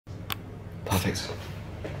Perfect.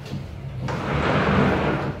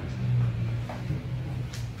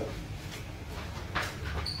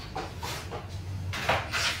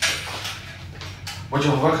 What do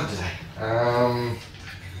you want to work on today?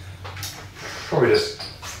 Probably just...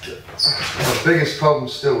 The biggest problem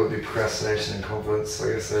still would be procrastination and confidence.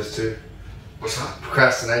 I guess those two. What's that?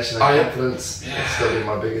 Procrastination and confidence would still be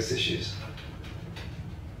my biggest issues.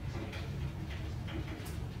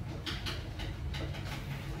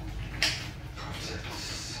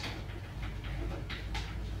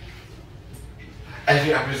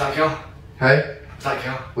 Anything happened with that girl? Hey? That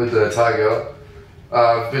girl? With the Thai girl.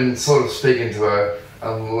 I've been sort of speaking to her.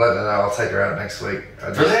 I'm letting her know I'll take her out next week.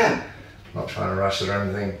 Brilliant! Not trying to rush it or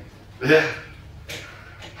anything. Yeah.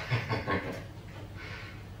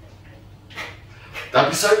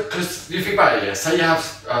 That'd be so, because you think about it, yeah, say you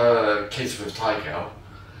have kids with Thai girl,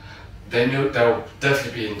 then they'll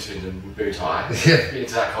definitely be into the Muay Thai, be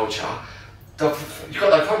into that culture. You've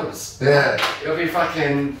got no problems. Yeah. It'll be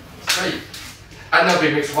fucking sweet. And there'll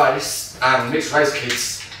be mixed race, and mixed race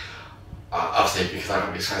kids, obviously because I've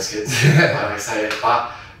got mixed race kids, I say it,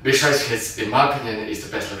 but mixed race kids, in my opinion, is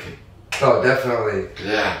the best looking. Oh, definitely.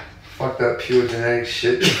 Yeah. Fuck that pure genetic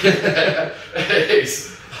shit. It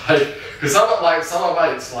is. Like, because some of my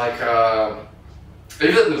mates, like,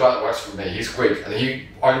 even the guy that works for me, he's Greek, and he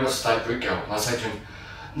only wants to date Greek girl, and I say to him,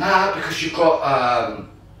 nah, because you've got,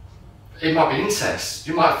 it might be incest.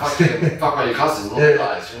 You might fucking fuck by your cousins and all that,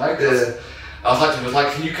 guys, you know? I was like to him,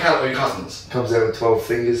 can you count all your cousins? Comes out with 12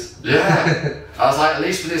 fingers. Yeah. I was like, at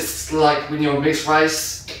least with this, like, when you're mixed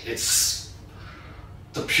race, it's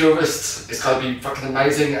the purest. It's gotta be fucking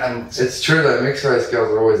amazing, and it's true though. Mixed race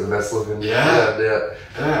girls are always the best looking. Yeah.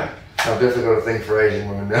 I've definitely got a thing for Asian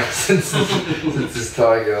women now since this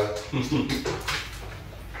Thai girl.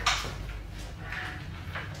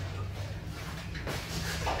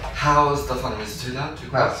 How's the fundraiser too loud?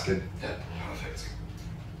 That's good. Yeah, perfect.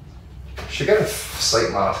 Should get a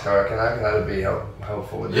sleep mask, I reckon. I reckon that'd be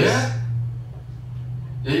helpful with this. Yeah?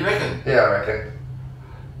 Yeah, you reckon? Yeah, I reckon.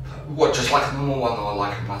 What, just like a normal one or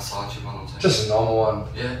like a massage one or something? Just a normal one.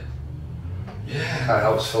 Yeah. Yeah. Kind of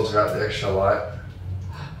helps filter out the extra light.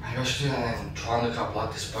 Maybe I should do that and try and look up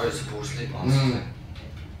like disposable sleep masks.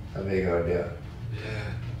 That'd be a good idea.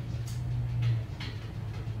 Yeah.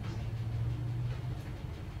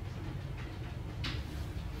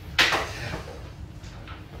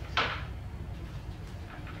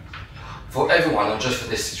 For everyone or just for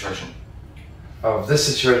this situation? Oh, this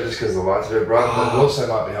situation just because the light's a bit bright, but it also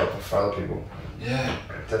might be helpful for other people. Yeah.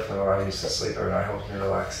 Definitely when I used to sleep every night, helps me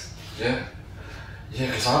relax. Yeah. Yeah,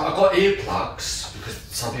 because I got earplugs because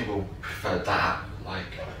some people prefer that, like,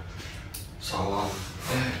 so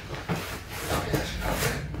yeah. That'd be actually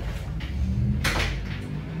okay.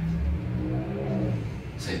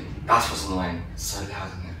 See, that's what's annoying. It's so loud,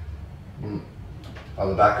 isn't it? Oh,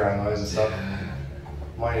 the background noise and stuff. Yeah.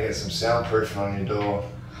 Might need to get some soundproofing on your door.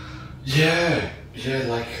 Yeah, yeah,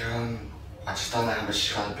 like, I just don't know how much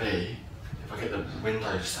it's gonna be if I get the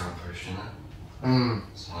windows soundproof, you know?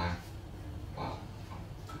 So, well,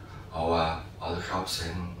 I'll look up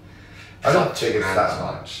soon. I don't think it's that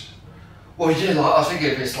much. Well, yeah, like, I think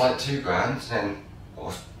if it's like $2,000, then,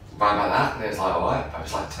 or right about that, then it's like, alright, but if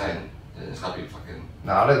it's like 10, then it's gotta be fucking...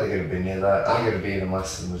 No, I don't think it'd be near that. I think it'd be even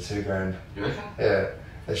less than the $2,000. You reckon? Yeah,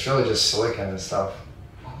 it's really just silicone and stuff.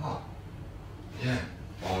 Oh, yeah,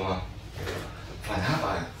 well, find out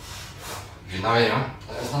about it. If you know anyone,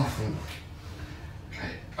 let us know.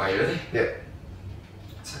 Okay, are you ready? Yeah.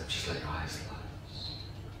 So just let your eyes close.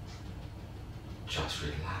 Just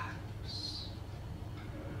relax.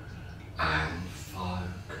 And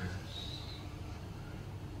focus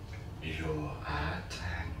your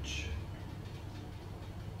attention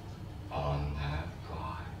on the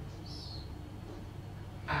rise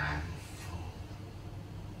and fall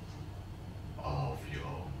of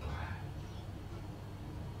your breath.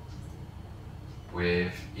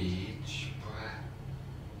 With each breath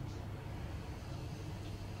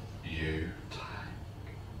you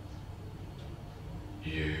take,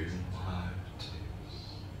 you notice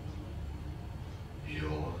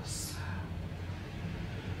yourself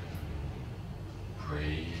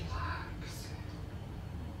relaxing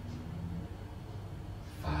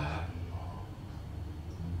far more.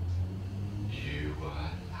 You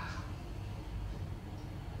allow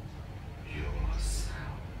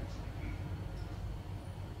yourself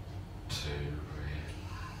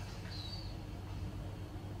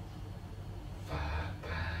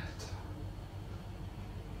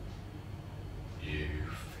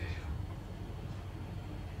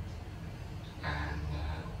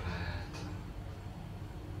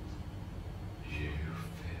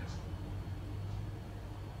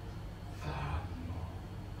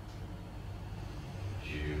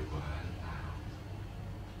allow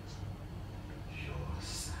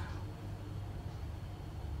yourself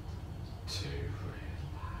to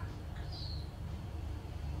relax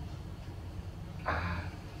as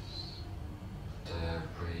the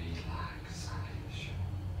relaxation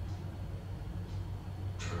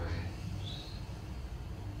drifts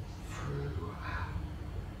throughout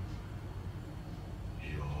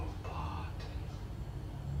your body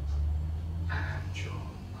and your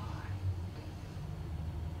mind.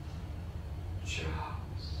 Just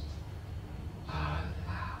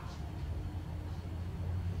allow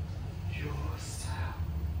yourself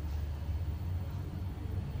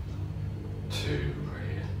to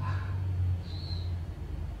relax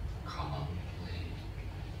completely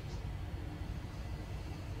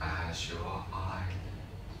as your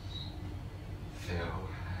eyelids feel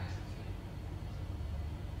heavy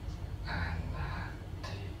and that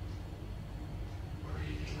deep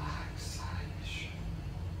relaxation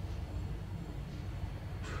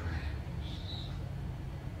drifts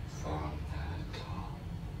from the top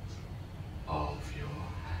of your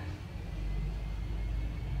head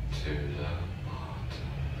to the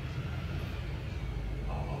bottom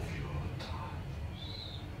of your toes.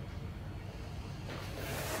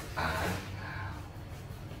 And now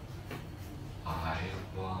I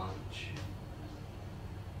want you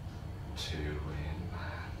to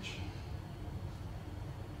imagine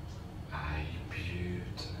a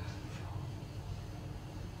beautiful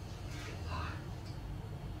flight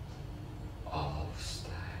of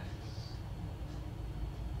stairs,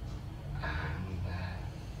 and there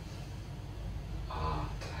are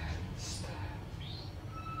 10 steps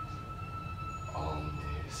on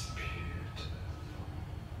this beautiful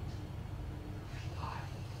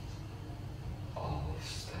flight of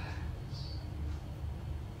stairs,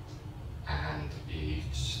 and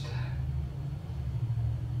each step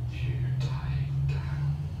you take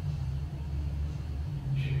down,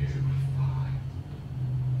 you find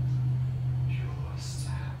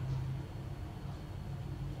yourself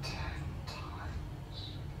 10 times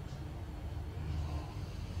more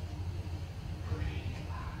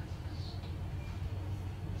relaxed,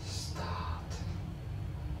 starting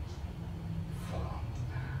from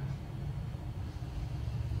now.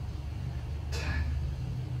 10.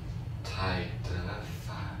 Take the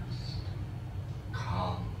first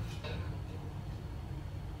comfortable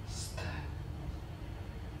step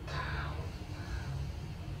down now,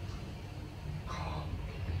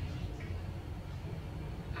 completely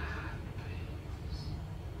at peace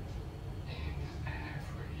in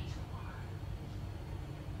every way.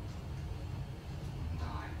 9.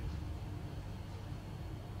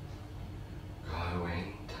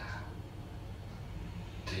 Going down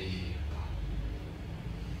deeper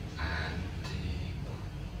and deeper,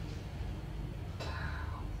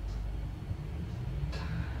 down,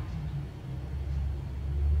 down,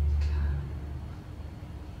 down.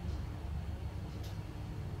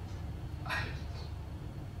 8.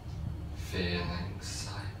 Feeling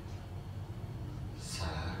safe,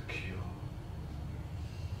 secure,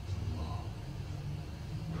 more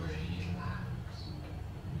relaxed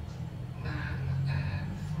than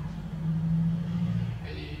ever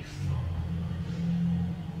before.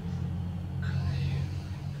 Clearing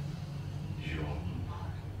your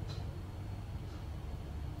mind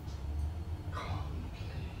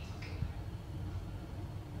completely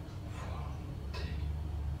from deep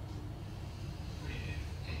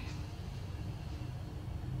within.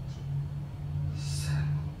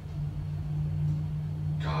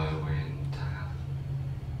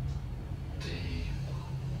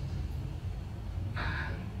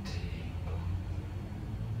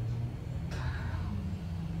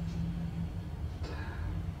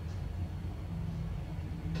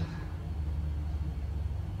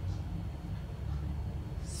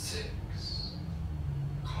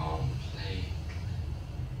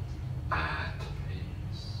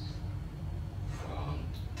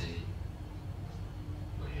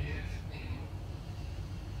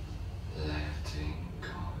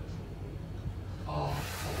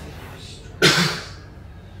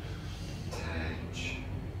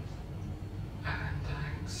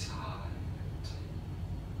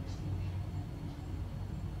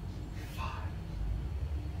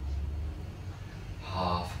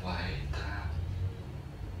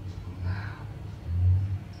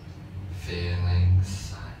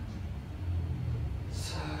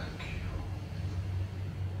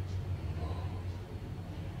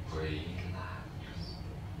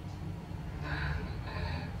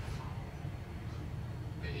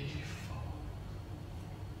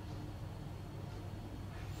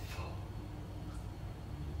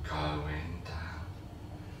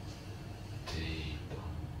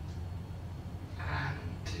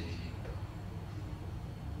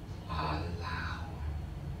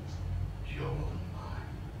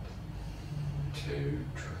 to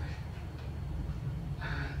drift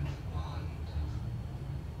and wander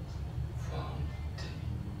from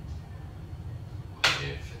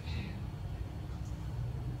deep within,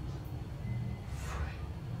 free,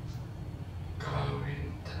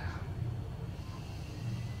 going down,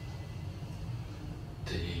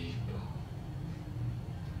 deeper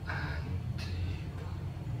and deeper,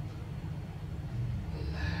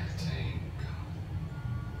 letting go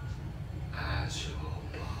as your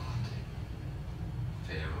body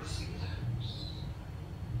feels loose,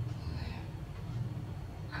 limp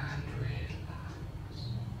and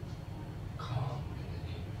relaxed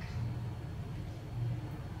completely.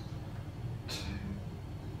 2.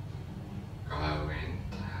 Going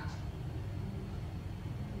down,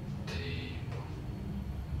 deeper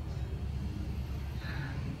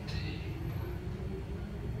and deeper,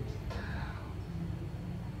 down,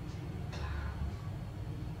 down,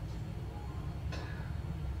 down.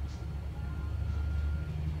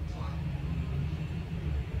 1.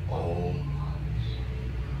 Almost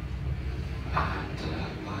at the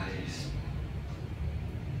basement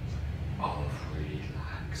of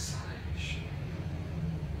relaxation,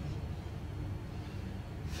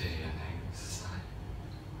 feeling safe,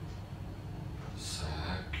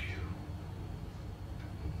 secure,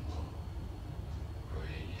 more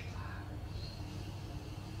relaxed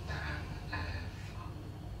than ever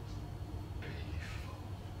before.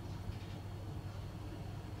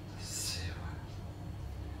 0.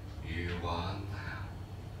 You are now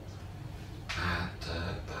at the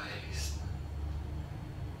basement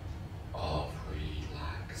of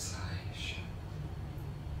relaxation,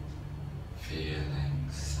 feeling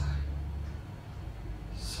safe,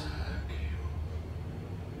 secure,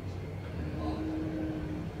 more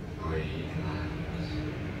relaxed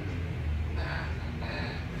than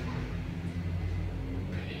ever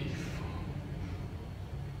before.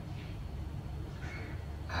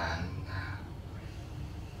 And now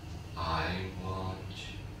I want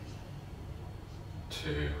you to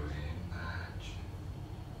imagine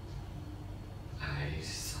a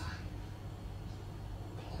safe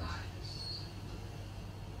place.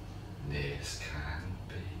 This can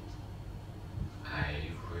be a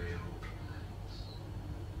real place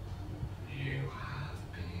you have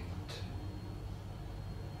been to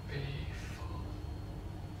before,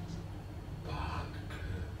 but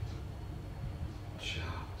could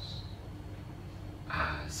just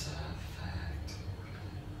as effectively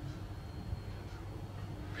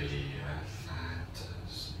be a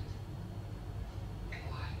fantasy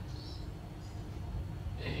place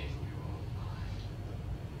in your mind.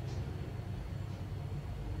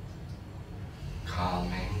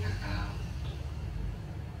 Coming out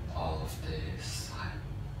of this safe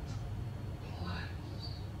place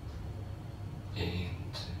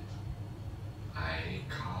into a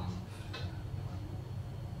comfortable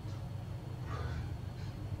room,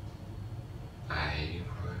 a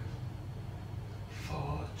room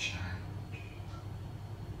for change,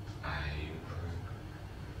 a room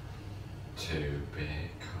to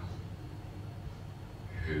become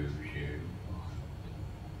who you want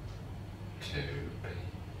to be.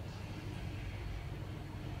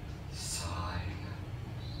 Silence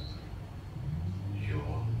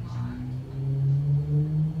your mind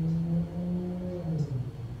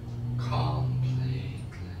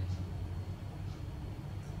completely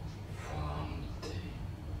from deep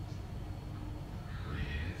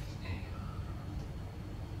within.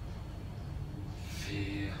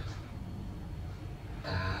 Feel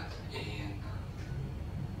that inner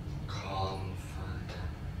confidence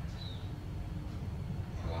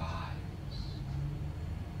rise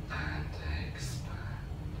and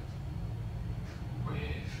expand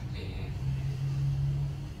within,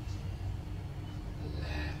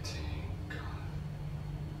 letting go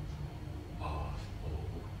of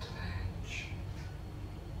all tension,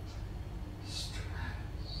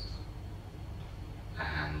 stress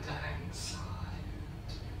and anxiety.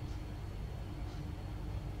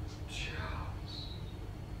 Just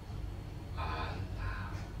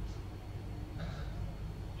allow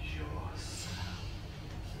yourself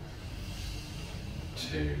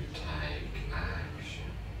to take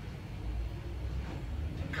action,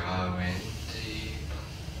 going deeper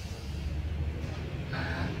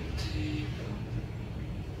and deeper,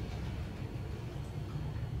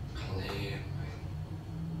 clearing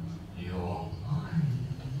your mind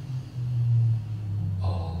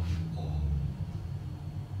of all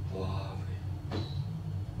worries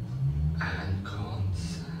and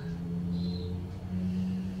concerns,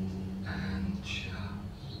 and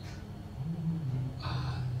just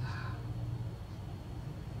allow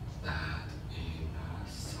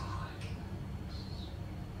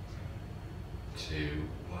to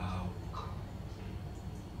welcome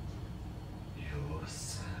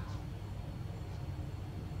yourself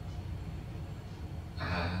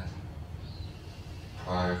and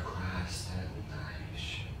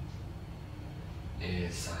procrastination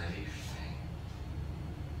is a thing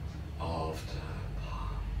of the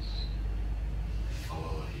past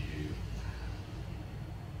for you now,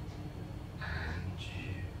 and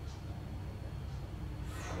you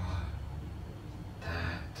throw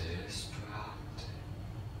that destructive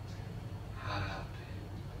habit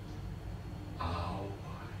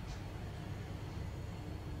away,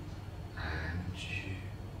 and you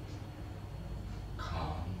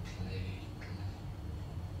completely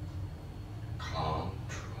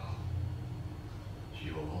control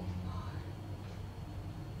your mind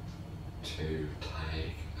to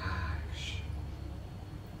take action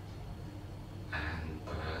and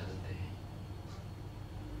believe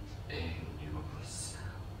in yourself.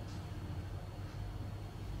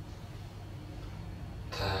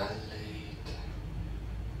 Deleting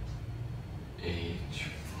each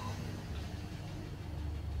thought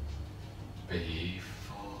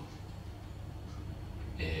before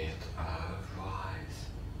it arises,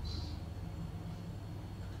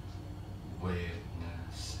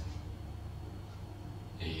 witnessing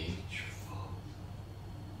each thought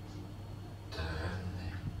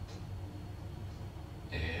delete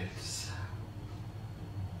itself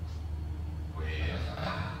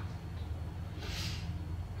without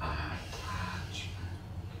attachment,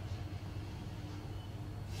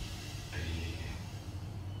 being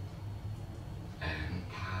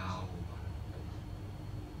empowered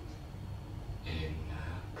in the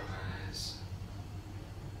present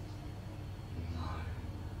moment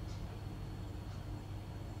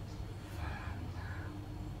for now,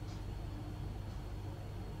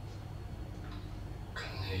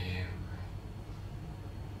 clearing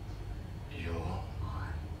your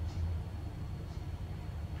mind,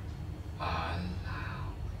 allow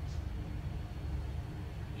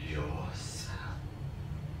yourself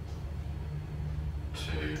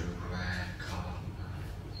to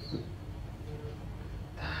recognize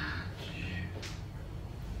that you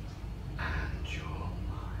and your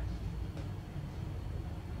mind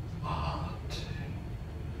are two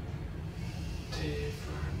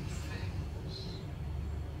different things,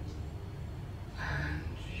 and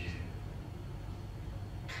you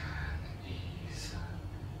can easily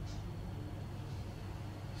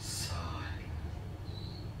silence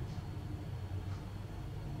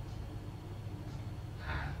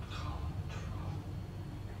and control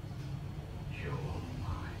your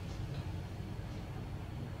mind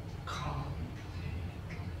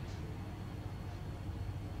completely,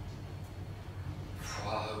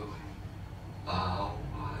 throwing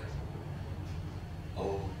away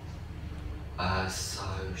all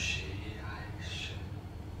association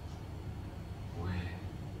with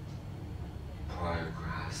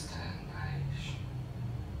procrastination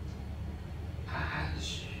as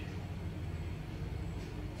you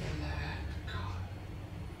let go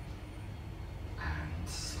and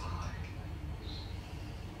silence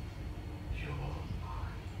your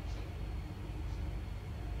mind,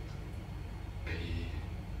 being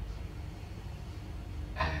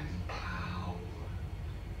empowered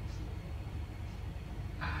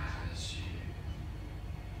as you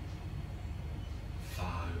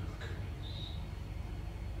focus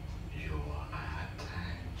your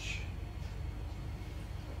attention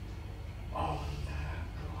on the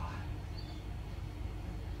bright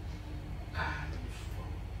and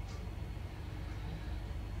full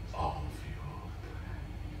of your breath.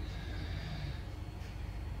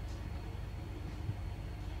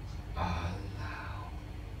 Allow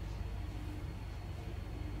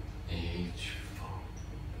each thought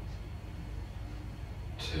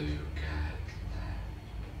to get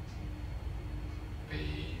left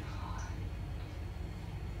behind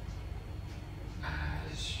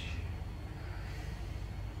as you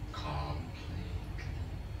completely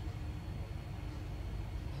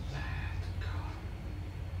let go,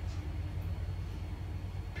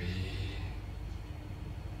 being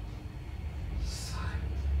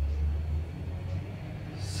safe,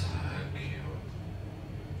 secure,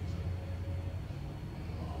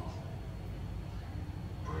 more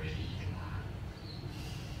relaxed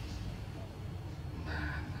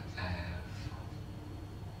than ever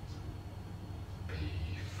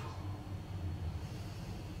before.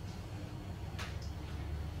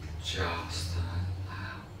 Just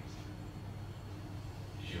allow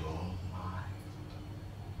your mind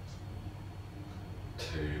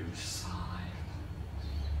to silence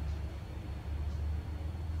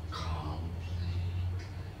completely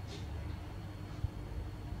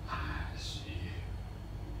as you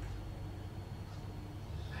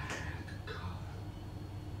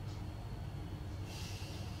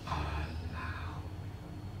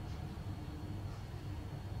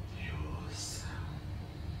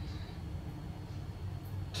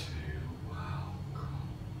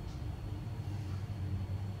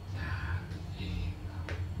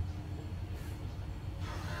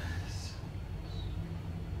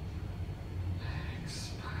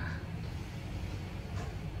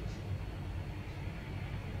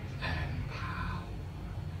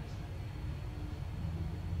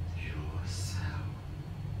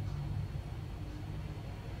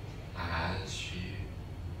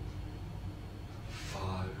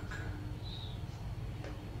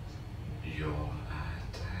your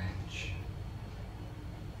attention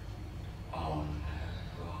on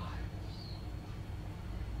the rise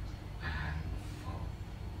and fall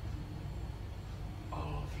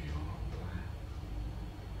of your breath.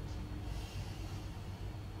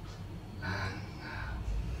 And now,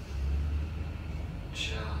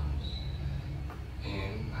 just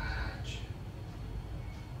imagine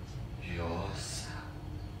yourself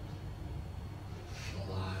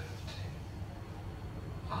floating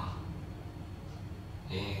up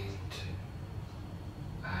into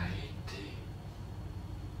a deep,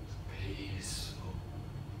 peaceful,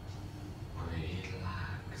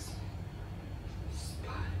 relaxing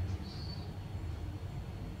space,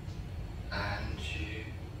 and you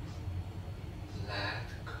let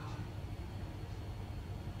go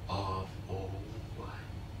of all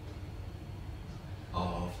weight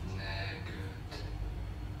of negative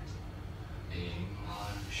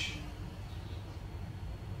emotion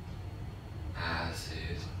as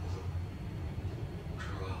it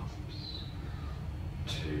drops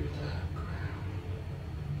to the ground,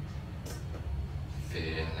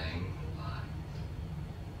 feeling light,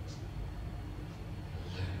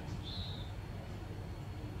 loose,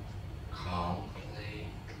 completely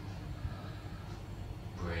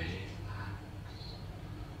relaxed,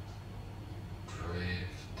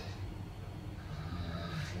 drifting,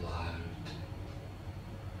 floating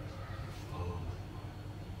forward.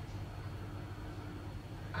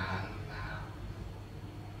 And now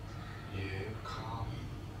you come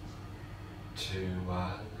to a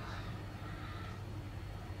lake,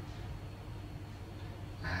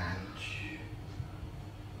 and you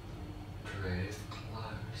drift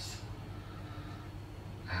closer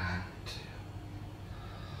until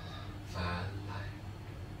the lake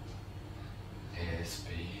is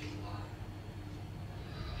below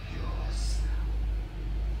yourself,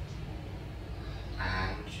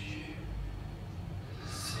 and you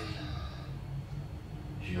see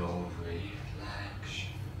your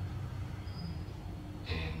reflection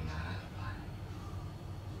in that light,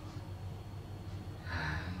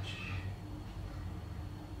 and you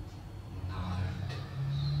notice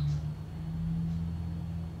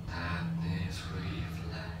that this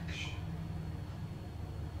reflection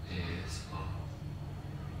is of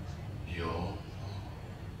your more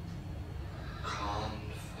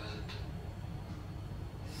confident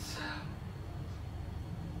self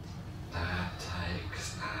that takes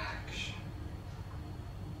action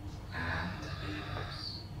and is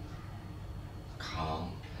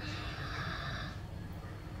completely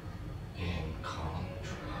in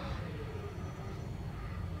control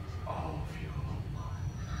of your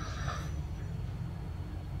mind.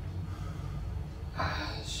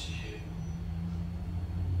 As you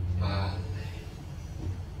believe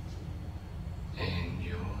in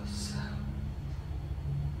yourself,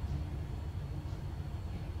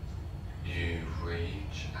 you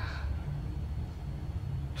reach out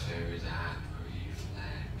to that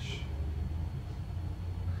reflection,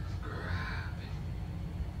 grabbing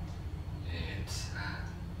its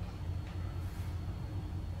hand,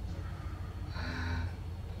 and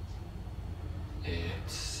it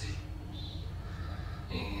seeps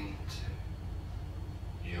into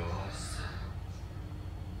yourself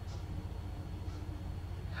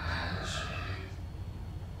as you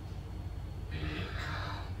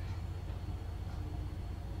become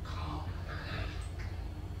completely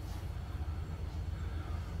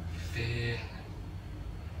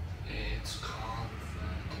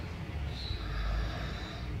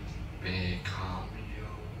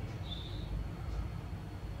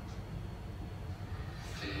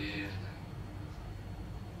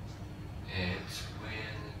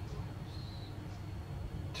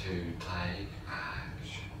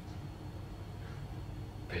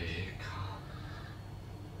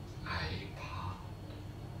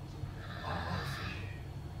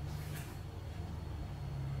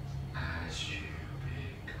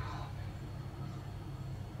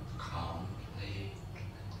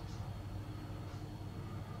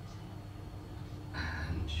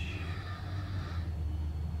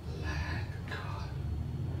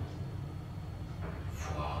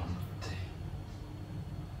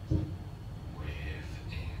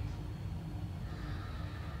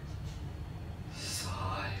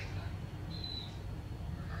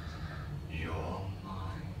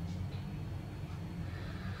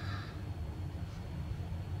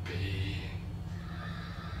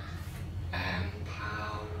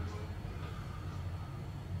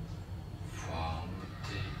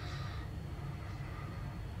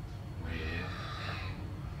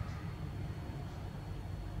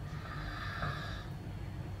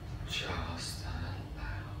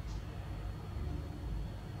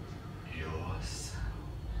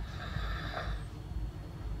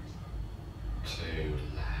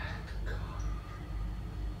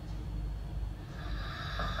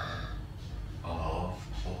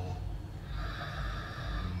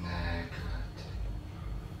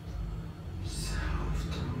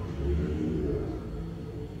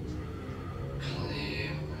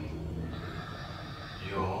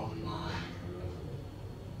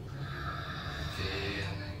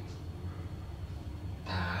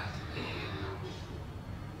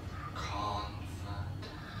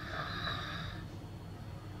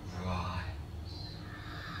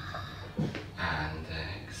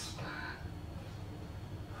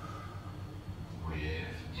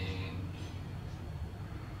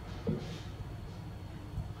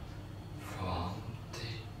from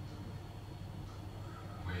deep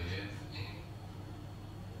within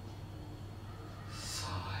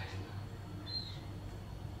silence,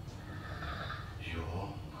 your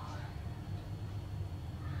mind.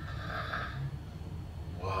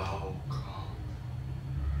 Welcome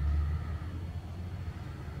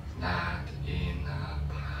that inner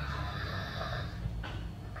power.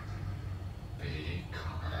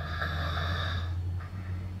 Become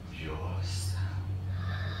yourself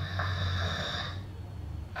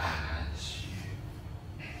as you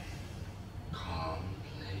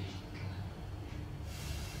completely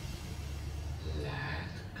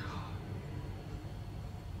let go,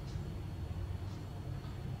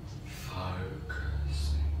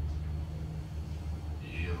 focusing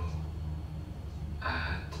your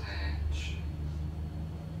attention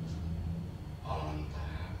on the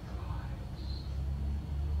rise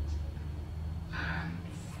and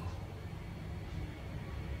fall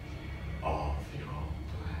of your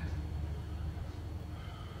breath,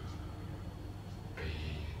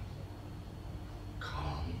 being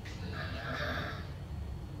completely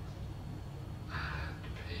at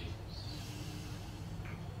peace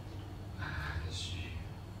as you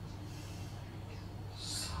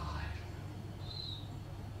silence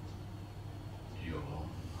your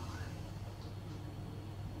mind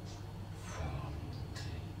from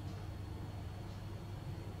deep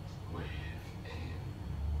within.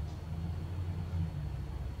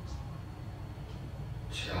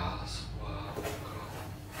 Just welcome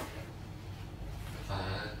the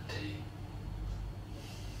deep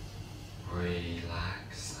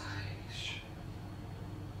relaxation,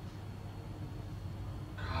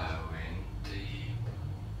 going deeper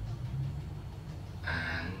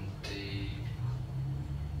and deeper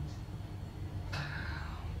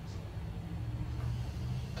down,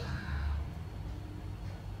 down,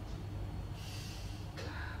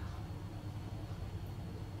 down,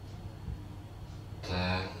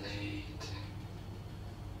 deleting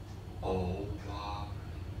all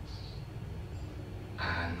worries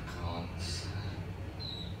and concerns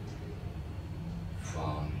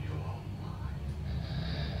from your mind,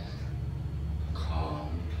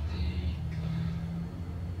 completely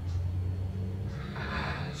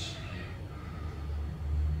as you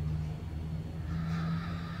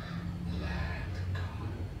let go,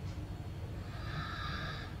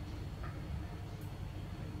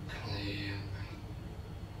 clearing,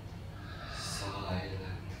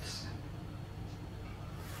 silencing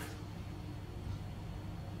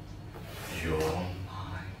your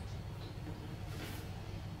mind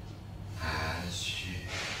as you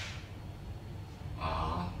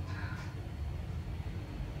are now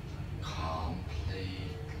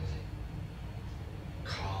completely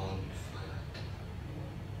confident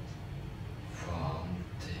from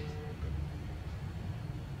deep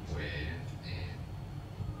within,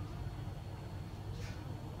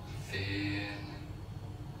 feeling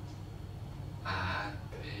at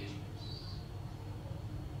peace.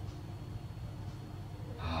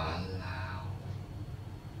 Allow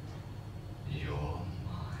your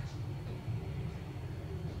mind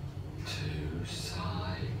to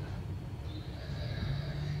silence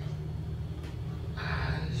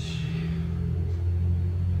as you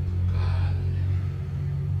believe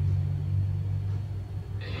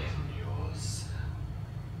in yourself.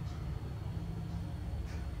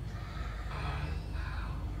 Allow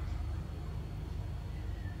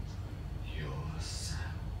yourself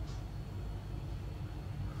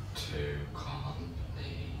to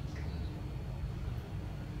completely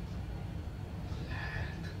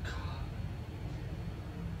let go.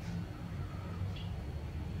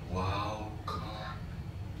 Welcome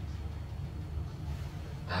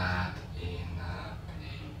that inner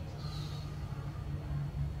peace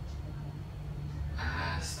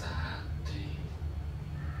as that deep,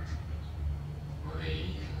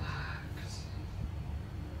 relaxing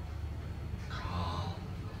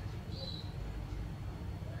calmness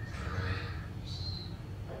drifts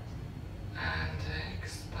and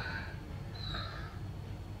expands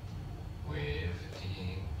within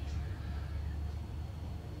you.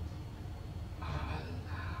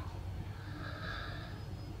 Allow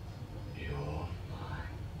your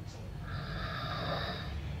mind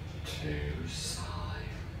to silence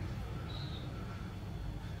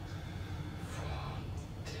from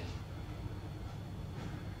deep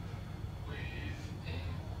within.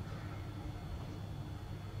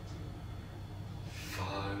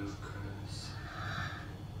 Focus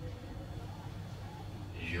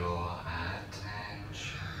your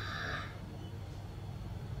attention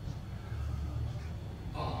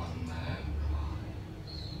on the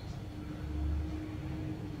rise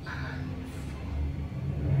and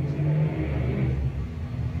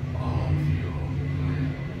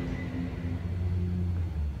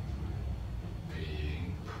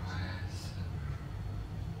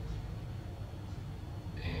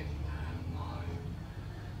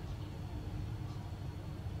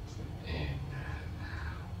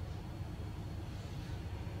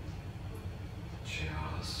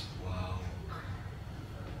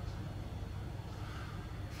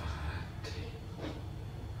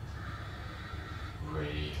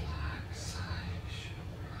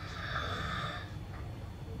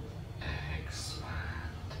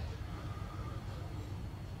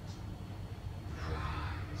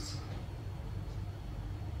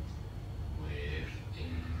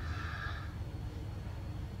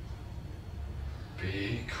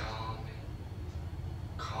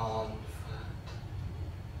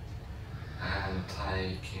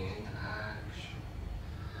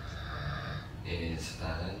is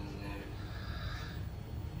the new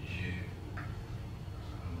you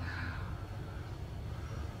now.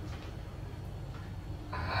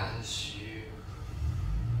 As you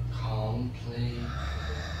completely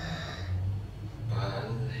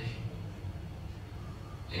believe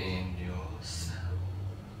in yourself,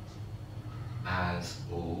 as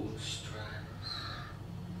all stress,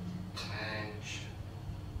 tension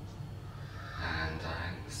and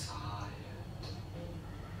anxiety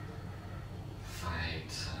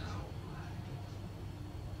fades away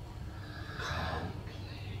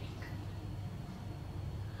completely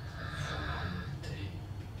from deep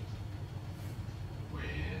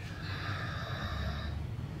within.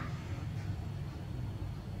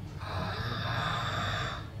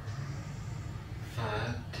 Allow the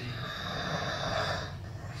deep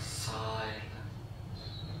silence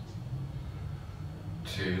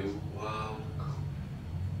to welcome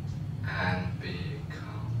and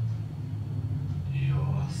become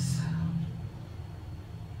yourself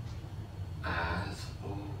as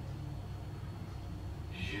all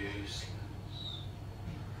useless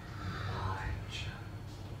nature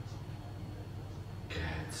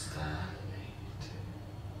gets deleted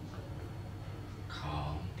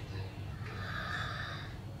completely.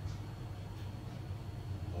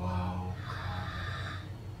 Welcome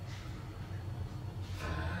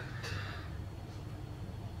the deep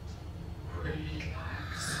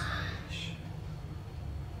relaxation.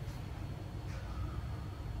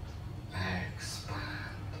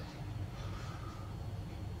 Expand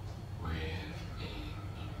within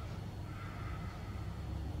you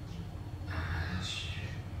as you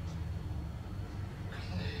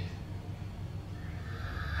clear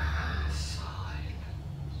and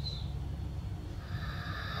silence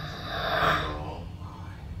your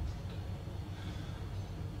mind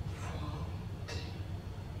from deep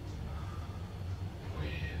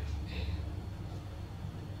within,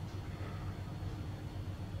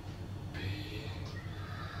 being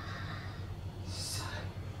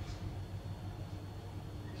safe,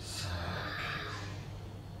 secure,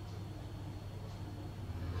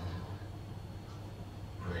 more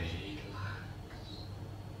relaxed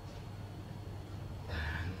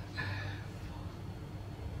than ever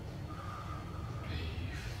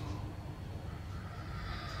before.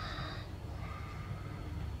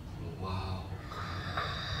 Welcome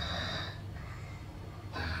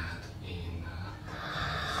that inner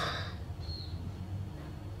presence,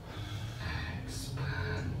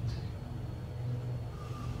 expanding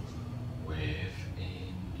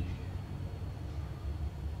within you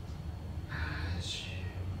as you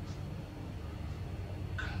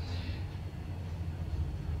clear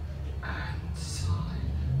and silence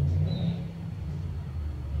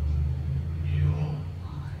your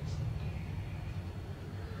mind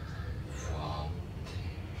from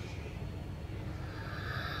deep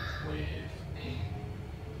within.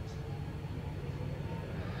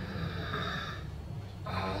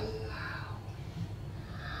 Allow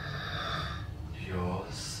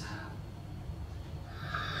yourself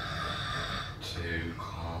to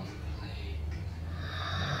completely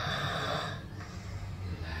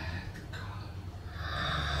let go.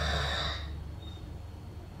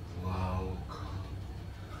 Welcome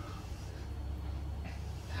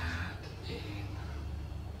that inner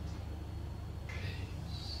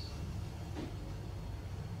peace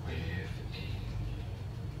within you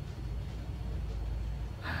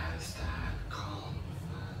as that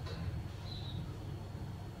confidence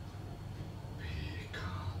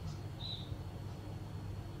becomes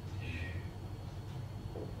you,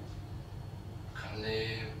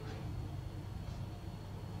 clearing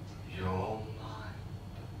your mind,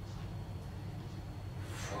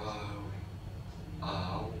 throwing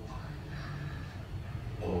away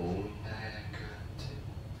all negative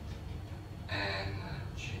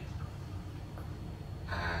energy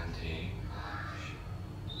and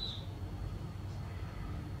emotions,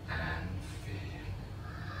 and feeling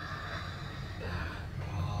that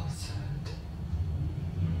positive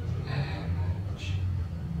energy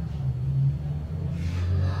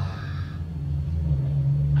flow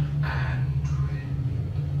and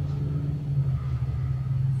drift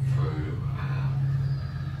throughout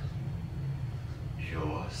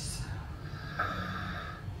yourself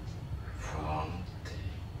from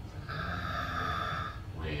deep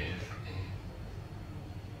within.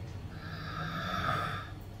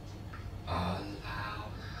 Allow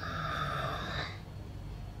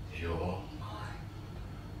your mind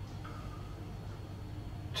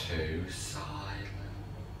to silence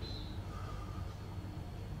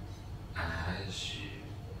as you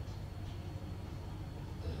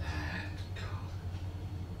let go.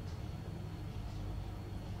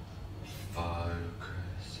 Focus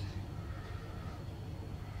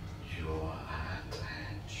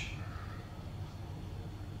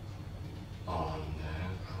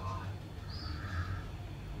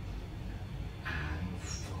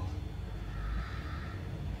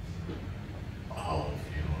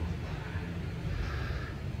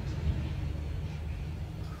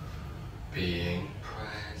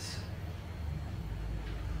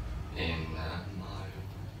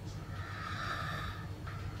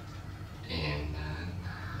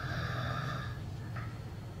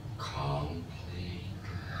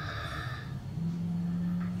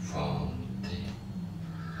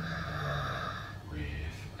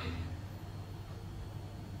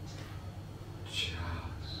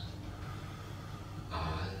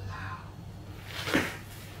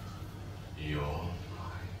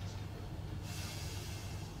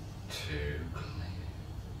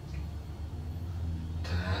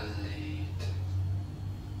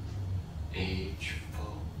each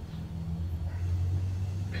thought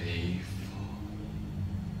before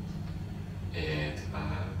it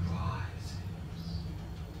arises,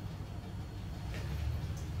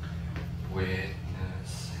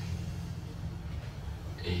 witnessing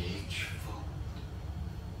each thought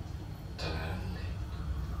turning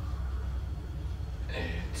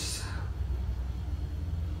itself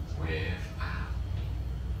without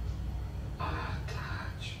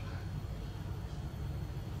attachment,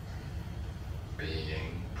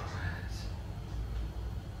 being present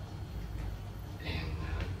in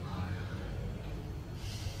the moment,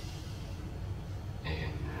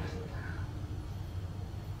 in the now,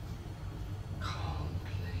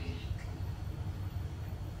 completely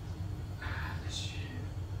as you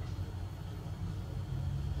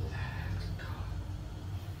let go,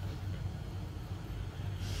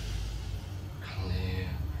 clear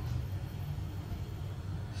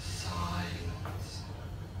silence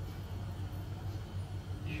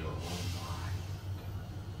your mind,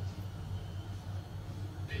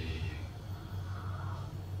 being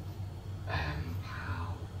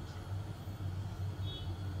empowered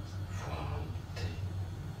from deep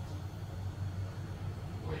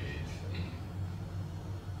within.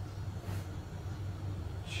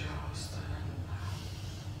 Just allow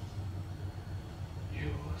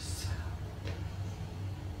yourself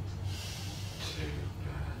to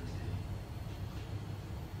believe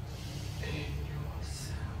in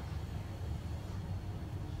yourself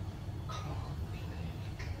completely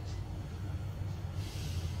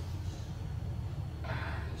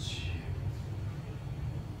as you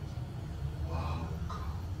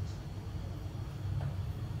welcome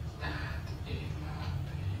that inner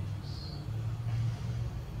peace,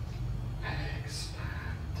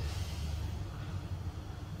 expanding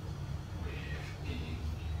within you.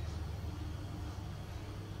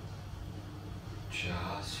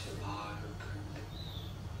 Just focus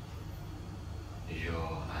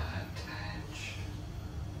your attention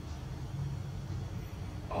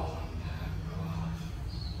on the rise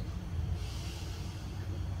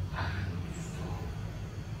and fall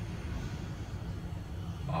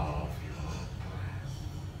of your breath.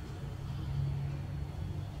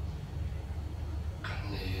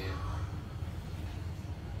 Clear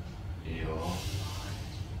your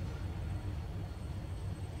mind,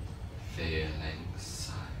 feeling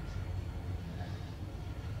safe,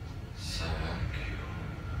 secure,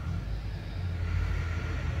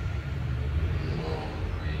 more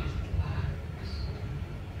relaxed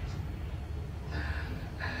than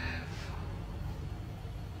ever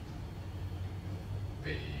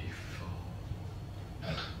before.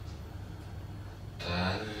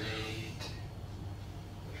 Delete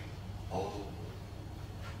all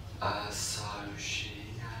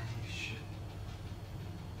association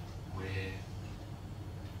with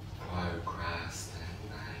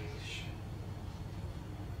procrastination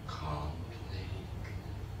completely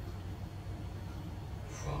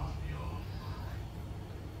from your mind.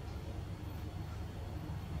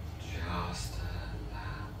 Just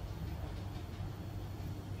allow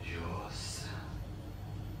yourself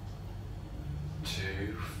to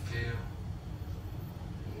feel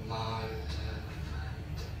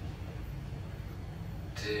motivated,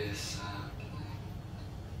 disciplined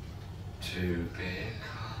to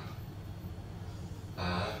become a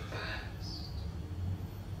best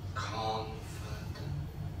confident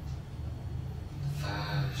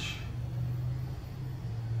version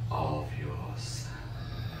of yourself,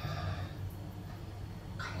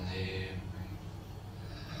 clearing,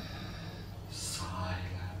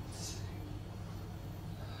 silencing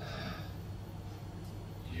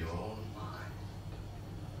your mind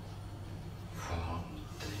from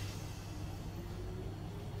deep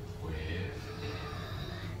within.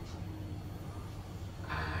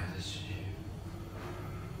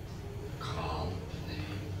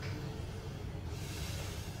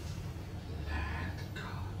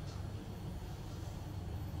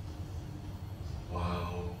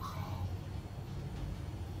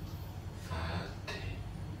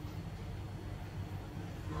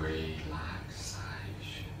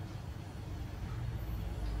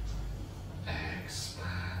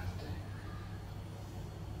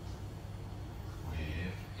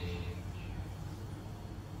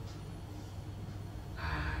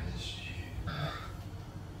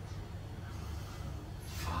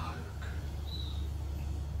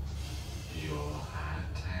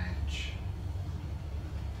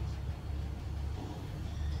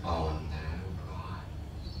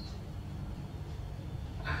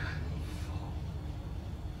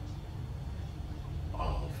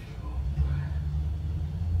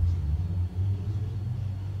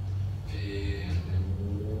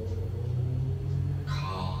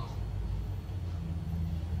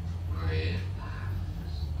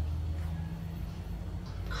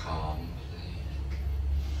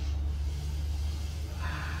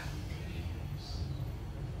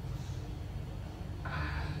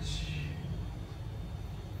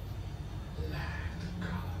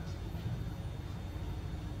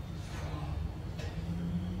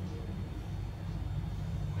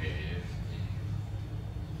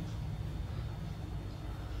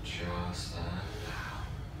 Just allow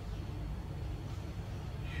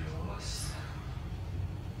yourself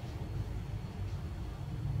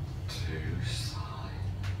to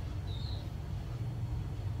silence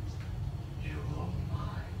your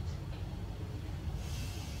mind,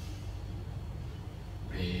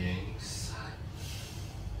 being safe,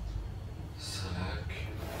 secure,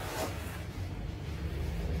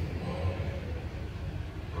 more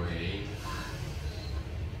relaxed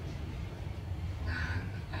than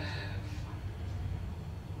ever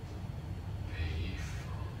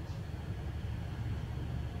before.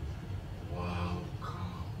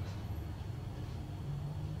 Welcome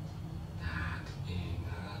that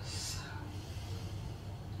inner self,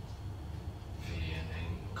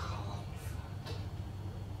 feeling confident,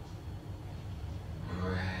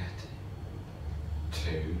 ready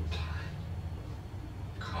to take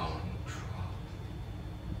control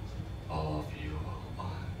of your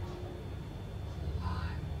own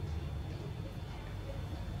life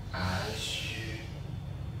as you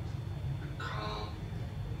come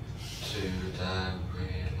to the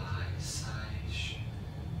realization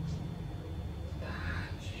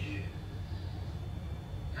that you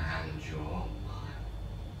and your mind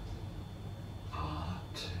are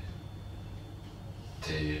two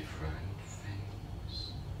different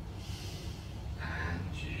things,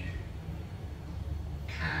 and you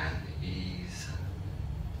can easily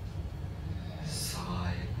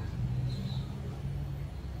silence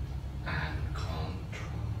and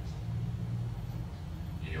control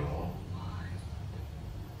your mind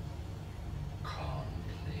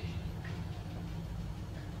completely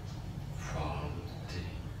from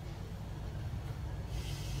deep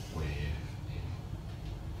within.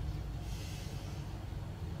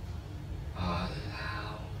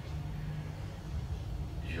 Allow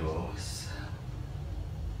yourself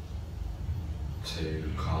to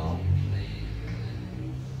completely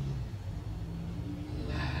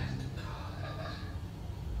let go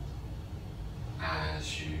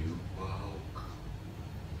as you welcome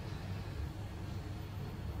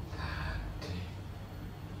that deep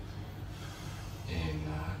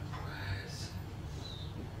inner presence,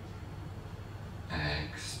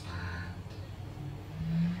 expanding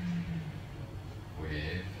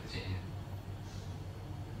within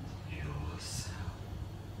yourself,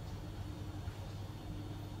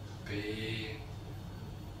 being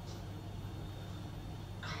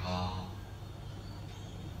calm,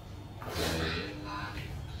 relaxed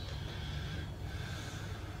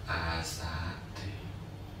as that deep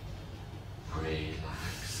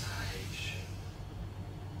relaxation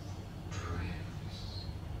drifts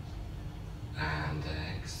and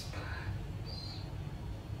expands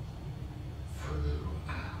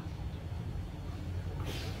throughout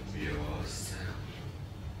yourself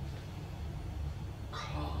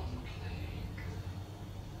completely,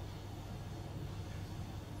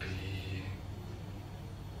 being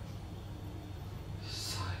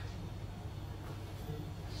safe,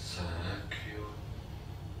 secure,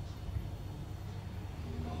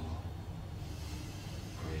 more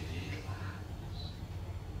relaxed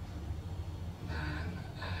than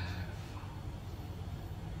ever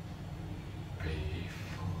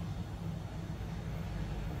before.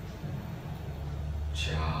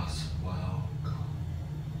 Just welcome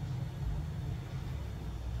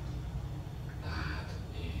that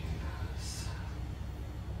inner self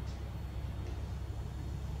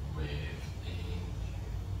within you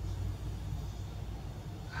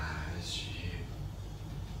as you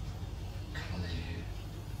clear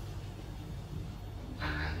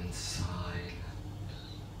and silence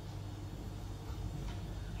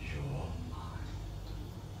your mind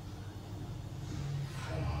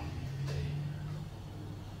from deep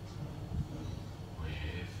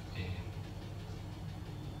within.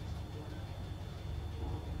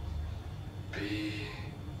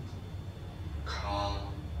 Being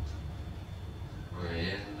calm,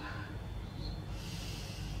 relaxed,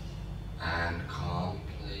 and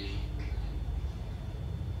completely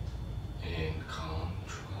in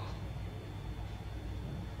control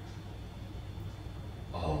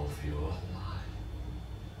of your life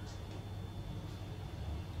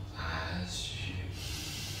as you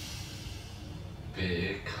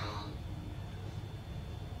become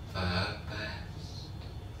the best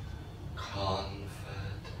confident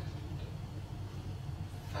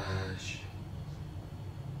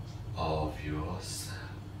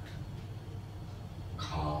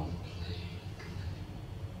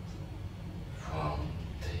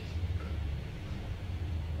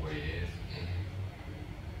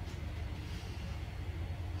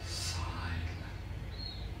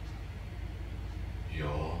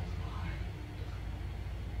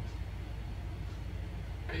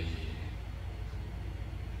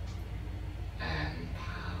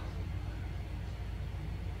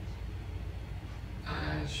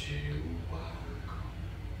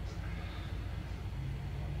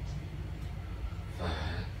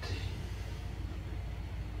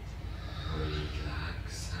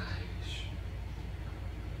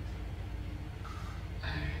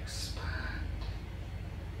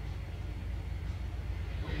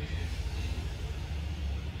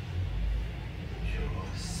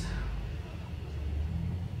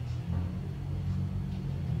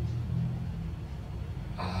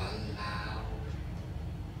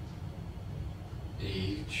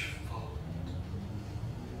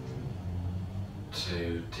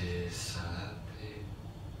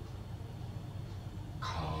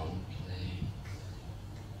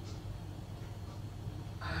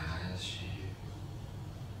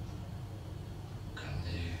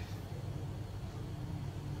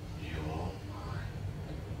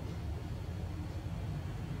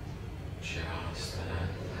Just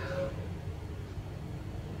allow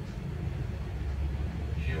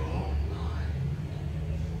your mind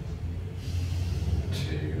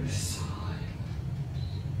to silence,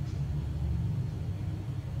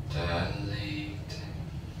 deleting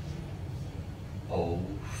all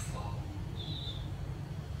thoughts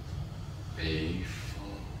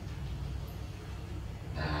before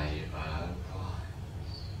they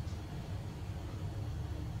arise,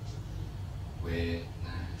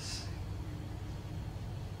 witnessing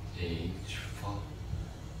each thought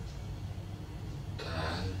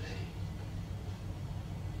delete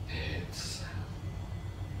itself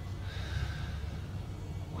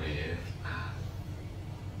without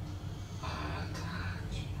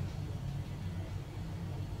attachment,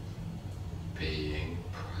 being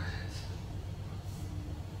present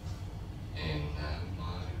in the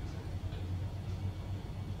moment,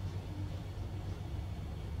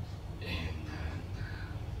 in the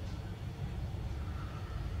now,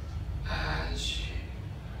 as you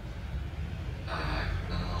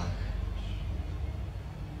acknowledge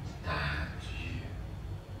that you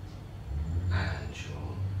and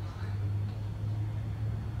your mind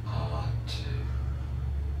are two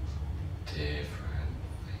different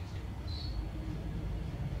things,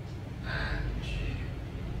 and you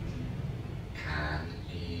can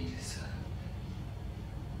easily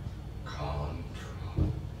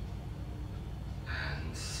control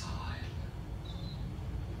and silence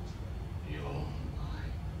your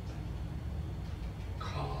mind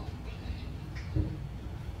completely,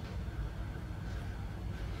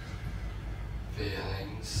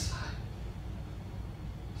 feeling safe,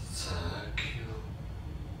 secure,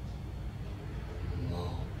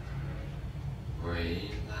 more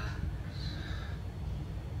relaxed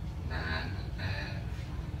than ever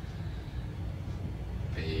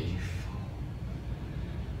before.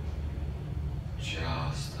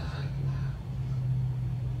 Just allow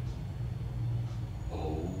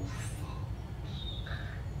all thoughts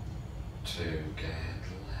to get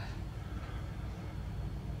left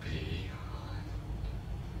behind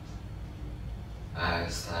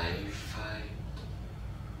as they fade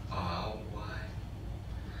away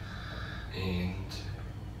into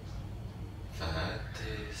the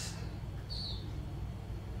distance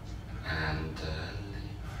and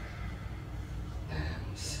delete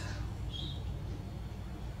themselves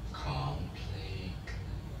completely.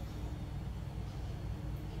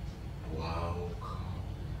 Welcome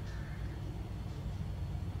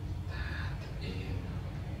that inner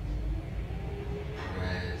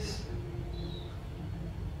presence,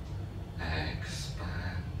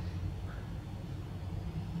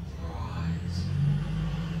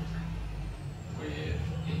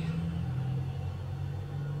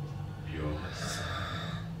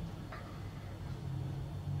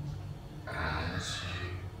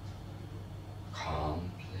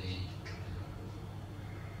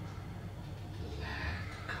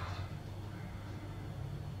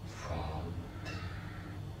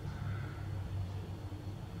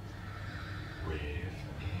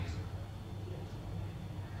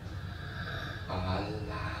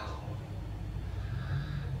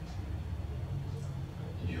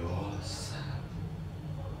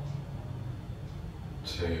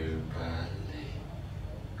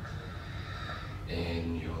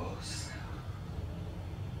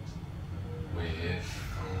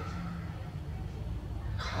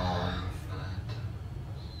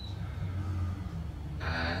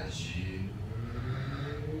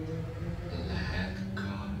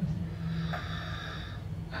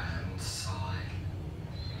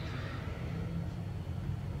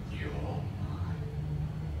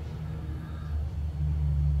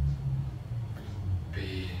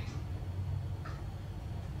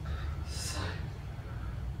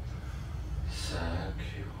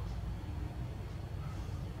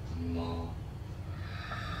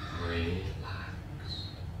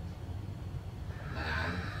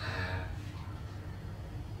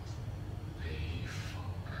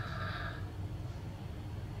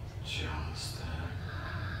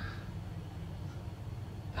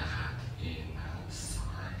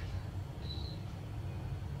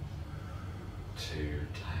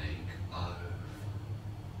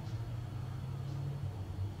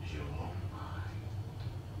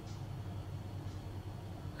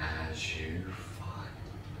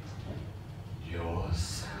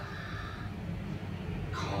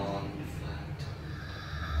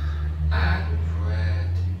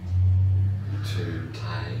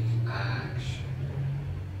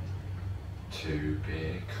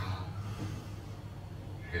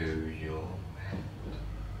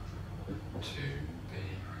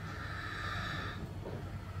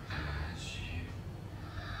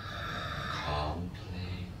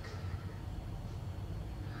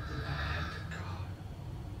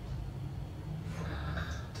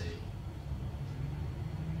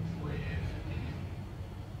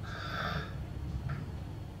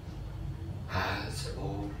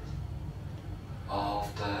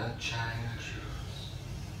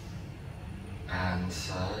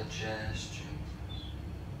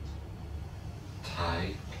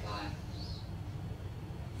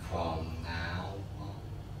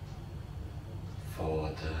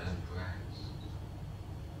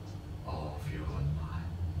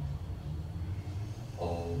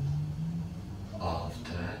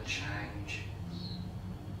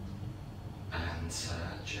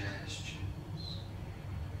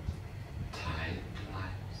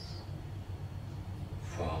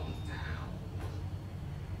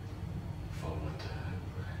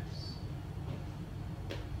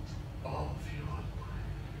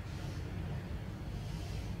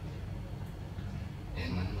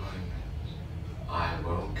 I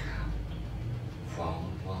will count from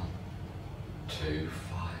 1 to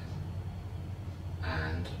 5,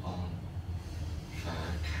 and on the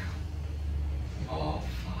count of 5,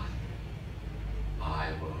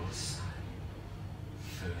 I will say,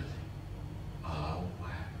 fully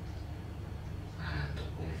aware, and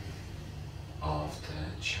all of the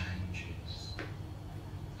changes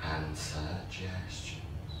and suggestions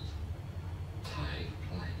take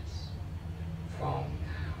place from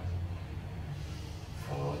now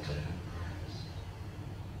on for the rest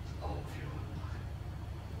of your life.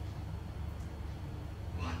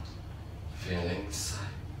 1. Feeling safe,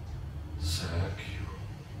 secure,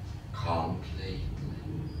 completely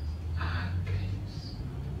at peace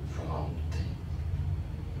from deep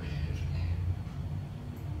within.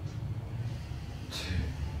 2.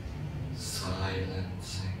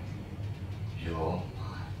 Silencing your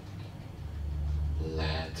mind,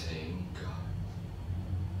 letting go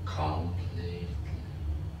completely.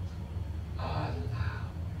 Allow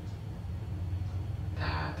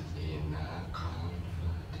that inner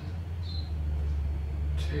confidence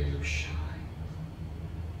to shine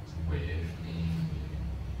within you.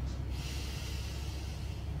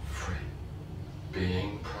 3.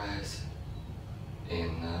 Being present in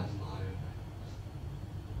the moment,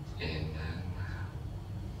 in the now,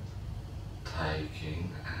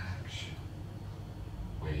 taking action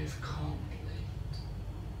with complete,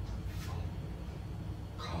 full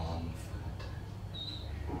confidence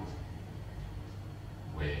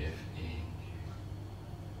within you.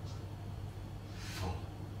 4.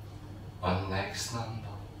 On the next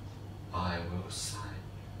number, I will say,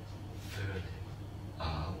 fully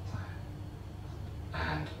aware,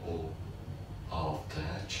 and all of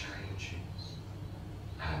the changes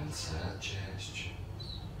and suggestions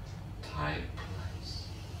take place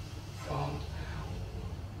from now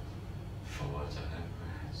on for the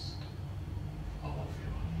rest of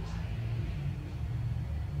your life.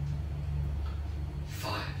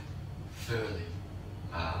 5. Fully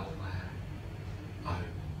aware. Open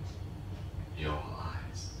your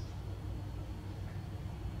eyes.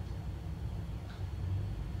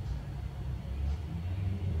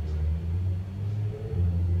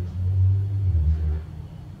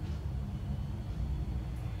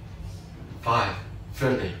 5.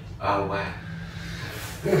 Fully aware.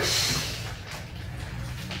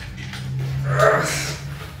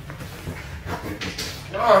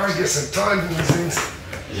 Oh, I get so tired from these things.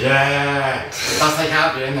 Yeah, it does take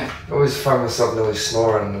out of you, isn't it? I always find myself nearly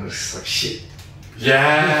snoring and it's like shit.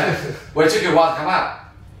 Yeah. Well, it took you a while to come out.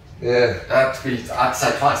 Yeah. I had to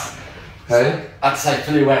say twice. Hey? I had to say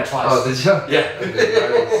fully aware twice. Oh, did you? Yeah.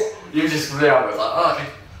 You just fully aware. I was like, oh, okay.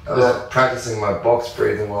 I was practicing my box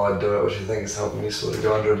breathing while I do it, which I think is helping me sort of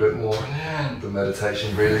go under a bit more. Brilliant. The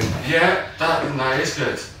meditation breathing. Yeah, that is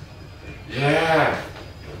good. Yeah.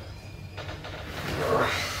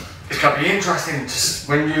 It's going to be interesting just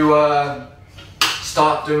when you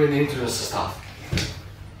start doing the influencer stuff.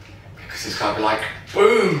 Because it's going to be like,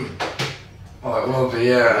 boom! Oh, it will be,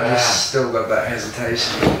 yeah. I just still got that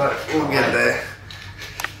hesitation, but we'll get there.